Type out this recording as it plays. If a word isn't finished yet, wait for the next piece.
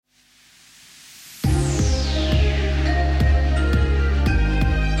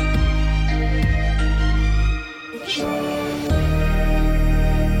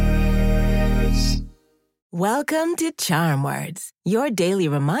Welcome to Charm Words, your daily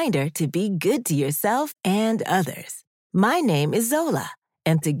reminder to be good to yourself and others. My name is Zola,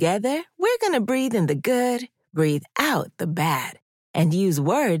 and together we're going to breathe in the good, breathe out the bad, and use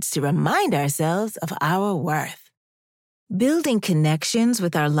words to remind ourselves of our worth. Building connections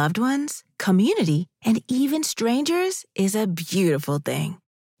with our loved ones, community, and even strangers is a beautiful thing.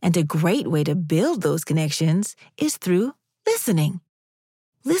 And a great way to build those connections is through listening.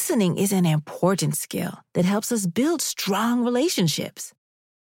 Listening is an important skill that helps us build strong relationships.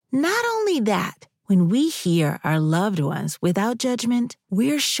 Not only that, when we hear our loved ones without judgment,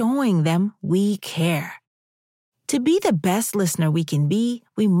 we're showing them we care. To be the best listener we can be,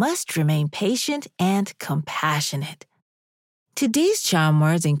 we must remain patient and compassionate. Today's charm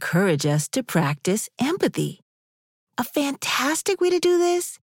words encourage us to practice empathy. A fantastic way to do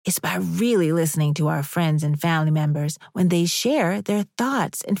this is by really listening to our friends and family members when they share their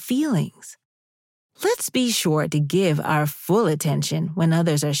thoughts and feelings. Let's be sure to give our full attention when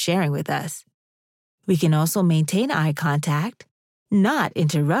others are sharing with us. We can also maintain eye contact, not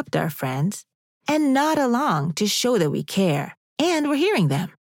interrupt our friends, and nod along to show that we care and we're hearing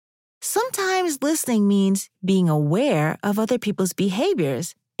them. Sometimes listening means being aware of other people's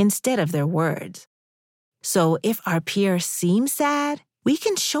behaviors instead of their words. So if our peer seems sad, we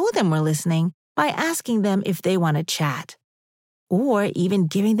can show them we're listening by asking them if they want to chat, or even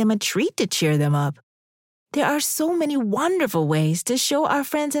giving them a treat to cheer them up. There are so many wonderful ways to show our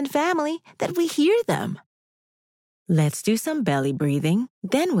friends and family that we hear them. Let's do some belly breathing,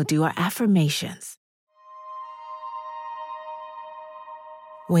 then we'll do our affirmations.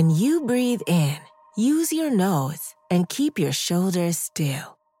 When you breathe in, use your nose and keep your shoulders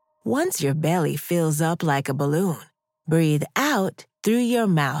still. Once your belly fills up like a balloon, breathe out through your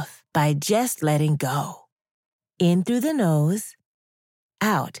mouth by just letting go. In through the nose,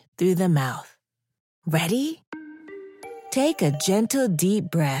 out through the mouth. Ready? Take a gentle deep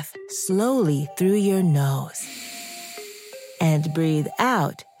breath slowly through your nose and breathe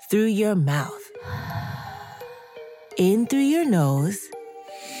out through your mouth. In through your nose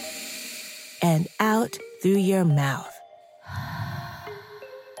and out through your mouth.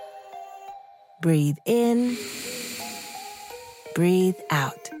 Breathe in. Breathe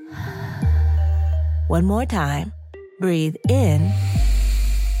out. One more time. Breathe in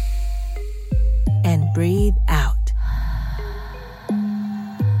and breathe out.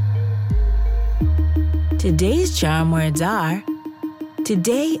 Today's charm words are,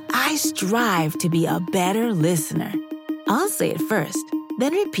 today I strive to be a better listener. I'll say it first,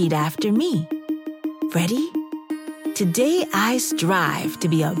 then repeat after me. Ready? Today I strive to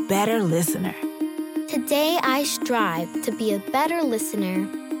be a better listener. Today I strive to be a better listener.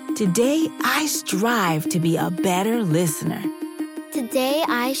 Today I strive to be a better listener. Today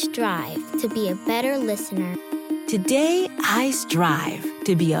I strive to be a better listener. Today I strive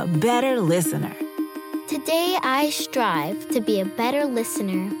to be a better listener. Today I strive to be a better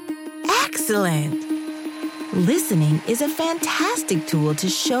listener. Excellent! Listening is a fantastic tool to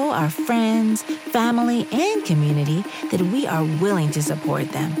show our friends, family, and community that we are willing to support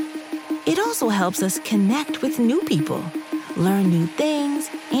them. It also helps us connect with new people, learn new things,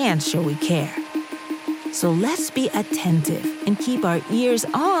 and show we care. So let's be attentive and keep our ears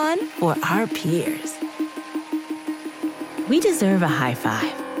on for our peers. We deserve a high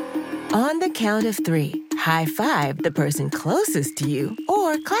five. On the count of 3, high five the person closest to you,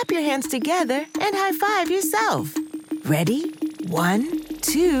 or clap your hands together and high five yourself. Ready? 1,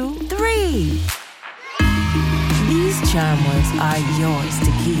 2, 3. These charm words are yours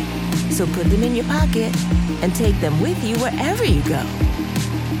to keep. So put them in your pocket and take them with you wherever you go.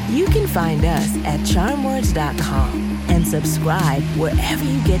 You can find us at charmwords.com and subscribe wherever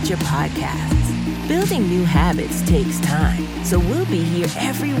you get your podcasts. Building new habits takes time, so we'll be here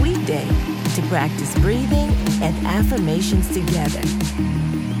every weekday to practice breathing and affirmations together.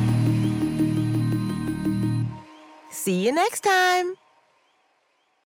 See you next time.